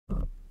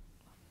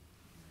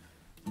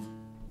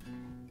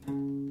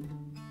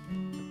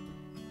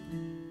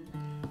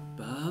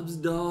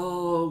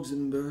Dogs,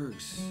 and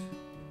Burgs,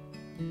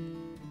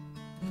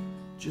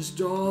 just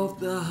off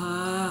the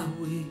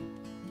highway,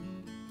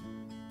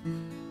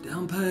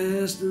 down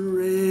past the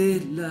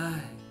red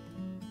light,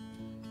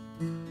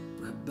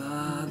 right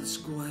by the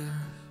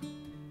square.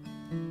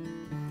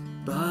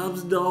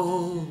 Bob's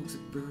Dogs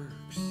at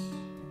Burgs,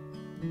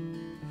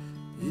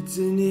 it's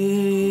an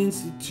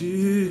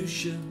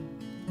institution,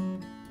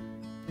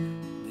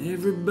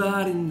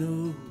 everybody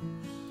knows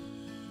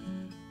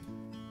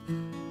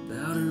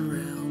about it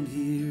around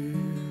here.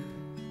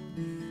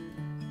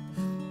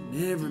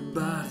 And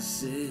everybody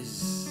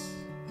says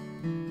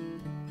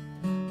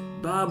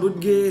Bob would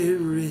get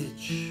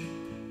rich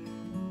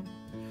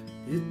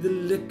if the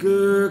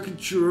liquor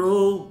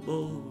control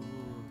board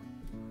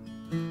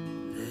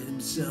let him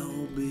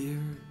sell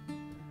beer.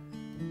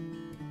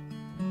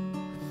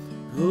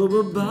 Oh,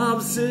 but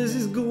Bob says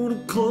he's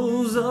gonna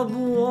close up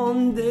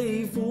one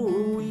day for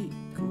a week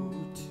or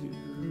two.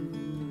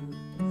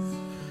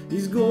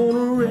 He's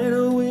gonna rent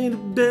a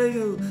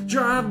Winnebago,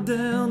 drive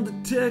down to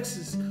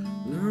Texas,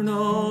 learn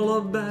all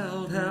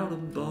about how to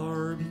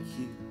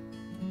barbecue.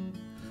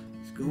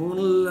 He's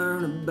gonna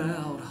learn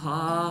about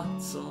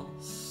hot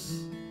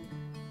sauce,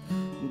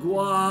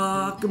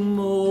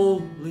 guacamole,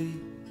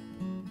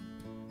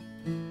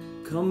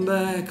 come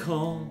back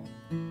home,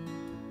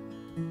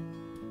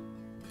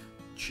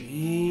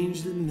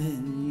 change the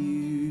menu.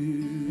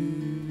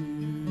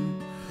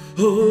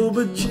 Oh,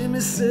 but Jimmy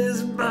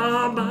says,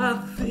 Bob, I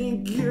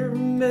think you're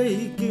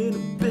making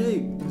a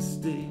big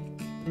mistake.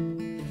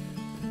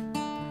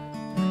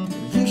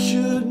 You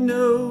should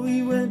know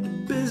he went to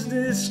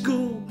business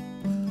school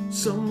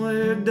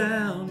somewhere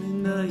down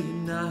in the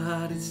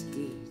United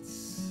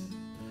States.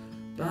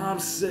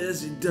 Bob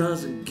says he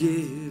doesn't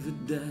give a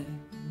damn,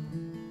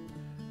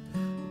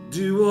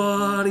 do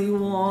what he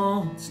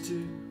wants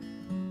to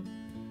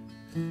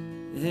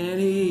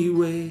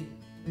anyway.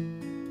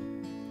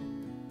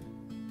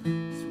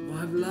 His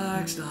wife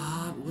likes the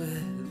hot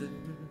weather.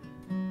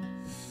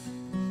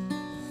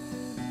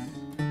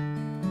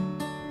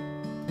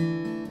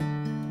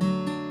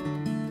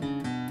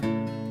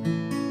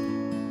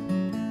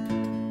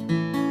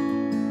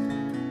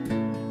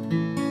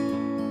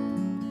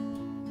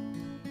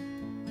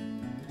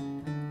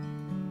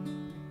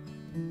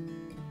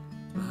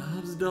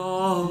 Bob's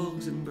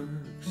Dogs and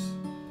Burgs,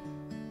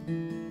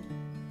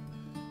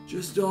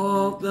 just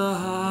off the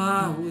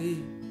highway,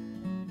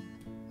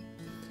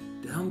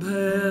 down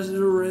past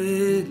the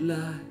red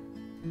light,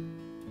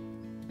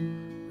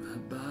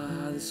 right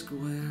by the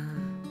square.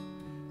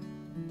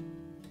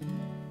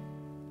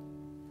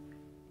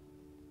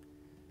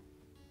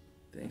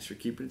 Thanks for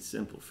keeping it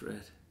simple,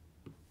 Fred.